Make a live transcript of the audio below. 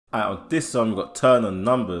Alright, on this one, we've got Turn on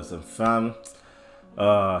Numbers, and fam, it's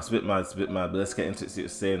a bit mad, but let's get into it, see what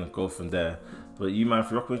it's saying, and go from there. But you, man,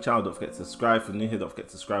 if you're rocking the channel, don't forget to subscribe. If you're new here, don't forget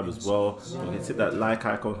to subscribe as well. Don't forget to hit that like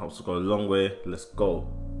icon, helps us go a long way. Let's go.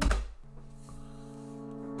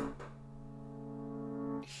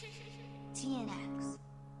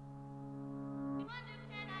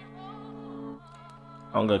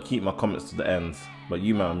 I'm gonna keep my comments to the end, but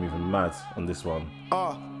you, man, are moving mad on this one.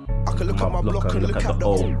 I can look at my block and look at the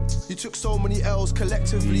old. You took so many L's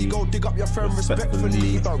collectively. Go dig up your friend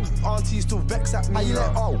respectfully. Aunties still vex at me.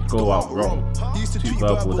 Go out wrong. Used to tweet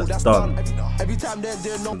verbal, that's done. Every time they're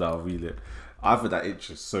no. Nah, really. I thought that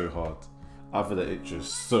intro is so hard.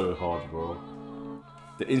 Bro.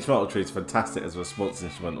 The instrumental track is fantastic as a response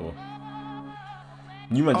instrumental.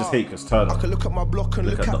 You man just hate Chris Turner. I can look at my block and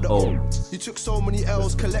look at the old. You took so many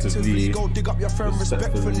L's collectively. Go dig up your friend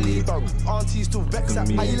respectfully. Aunties still vex at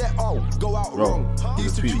me. Go out wrong.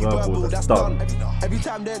 Used to tweet verbal, that's done. Every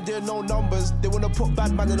time they're no numbers, they wanna put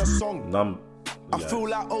bad man in a song. I feel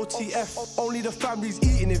like OTF, only the family's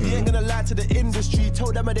eating. If you ain't gonna lie to the industry,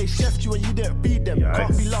 tell them how they chefed you and you didn't feed them.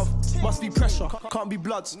 Can't be love, must be pressure. Can't be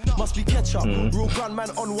bloods, must be ketchup. Real gunman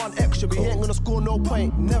on one extra, but he ain't gonna score no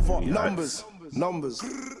point. Never. Numbers.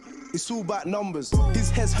 It's all about numbers. His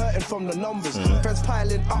head's hurting from the numbers. Friends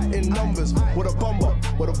piling up in numbers. What a bomber.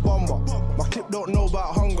 My clip don't know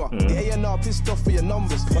about hunger. The A&R pissed off for your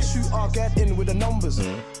numbers. My shooter get in with the numbers.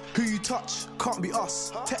 Who you touch can't be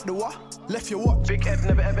us. Tech the what? Left your what? Big Ed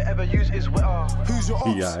never ever use his Twitter. Who's your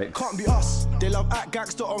ops? Can't be us. They love act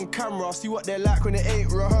gangster on camera. See what they're like when it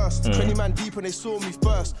ain't rehearsed. 20 man deep and they saw me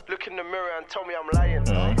first. Look in the mirror and tell me I'm lying.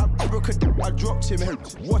 I dropped him.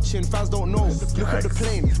 Watching, fans don't know. Look at the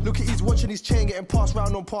plane. Look at he's watching his chain getting passed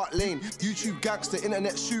round on Park Lane. YouTube gangster,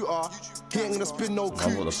 internet shooter. He ain't gonna spin no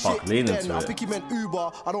coupe. Shit, then I think he meant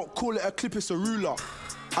Uber. I don't call it a clip, it's a ruler.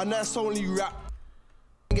 And that's only rap.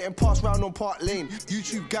 Getting passed round on Park Lane.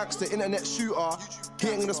 YouTube gangster, internet shooter. He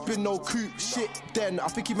ain't gonna spin no coupe. Shit, then I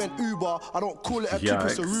think he meant Uber. I don't call it a clip,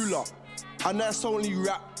 it's a ruler. And that's only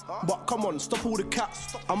rap. But come on, stop all the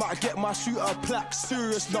caps. I might get my shooter plaque.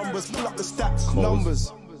 Serious numbers, pull up the stats.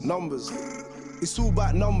 Numbers. It's all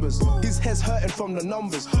about numbers. His head's hurting from the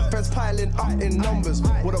numbers. Friends piling up in numbers.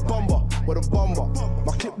 What a bomber.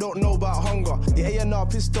 My clip don't know about hunger. The A&R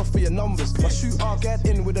pissed off for your numbers. My shooter get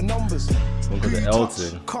in with the numbers. Who you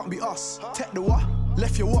touch can't be us. Tech the what?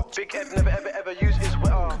 Left your what? Big Ed never ever use his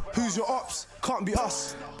Twitter. Who's your ops? Can't be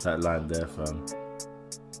us. That line there, fam.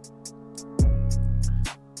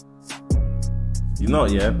 You know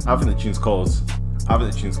what, yeah? I think the tune's cold.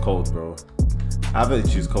 Bro. I think the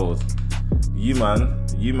tune's cold. You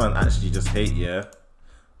man actually just hate, yeah,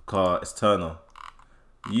 cause it's Turner.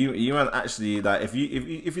 You man actually, like, if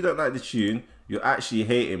you don't like the tune, you're actually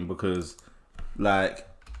hating because, like,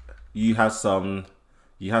 you're one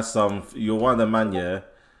of the man, yeah,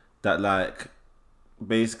 that, like,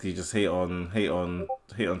 basically just hate on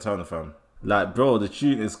Turner, fam. Like, bro, the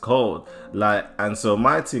tune is cold. Like, and so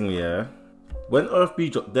my thing, yeah, when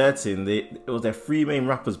OFB dropped their thing, it was their three main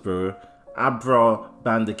rappers, bro. Abra,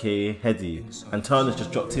 Bandicay, Heady, and Turner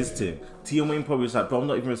just dropped his thing. Tion Wayne probably was like, bro, I'm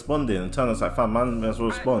not even responding, and Turner's like, fam, man, may as well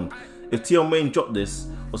respond. If Tion Wayne dropped this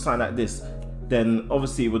or something like this, then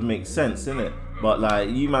obviously it would make sense, innit? But like,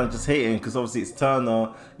 you man just hating because obviously it's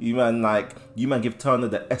Turner. You man give Turner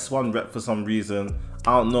the S1 rep for some reason.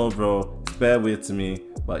 I don't know, bro. It's bare weird to me,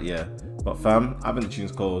 but yeah. But fam, I think the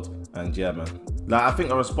tune's cold, and yeah, man. Like, I think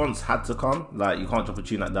a response had to come. Like, you can't drop a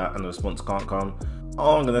tune like that and the response can't come.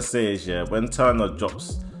 All I'm gonna say is, yeah, when Turner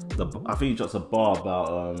drops I think he drops a bar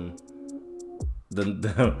about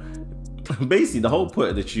basically the whole point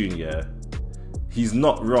of the tune, yeah, he's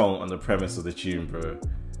not wrong on the premise of the tune, bro.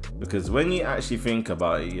 Because when you actually think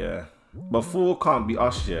about it, yeah, before Can't Be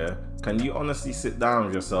Us, yeah, can you honestly sit down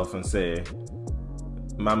with yourself and say,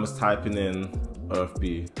 man was typing in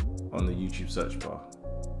OFB on the YouTube search bar?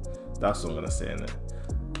 That's what I'm gonna say, innit?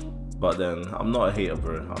 But then I'm not a hater,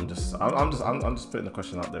 bro. I'm just putting the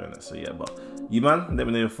question out there, innit? So yeah, but you man, let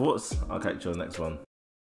me know your thoughts. I'll catch you on the next one.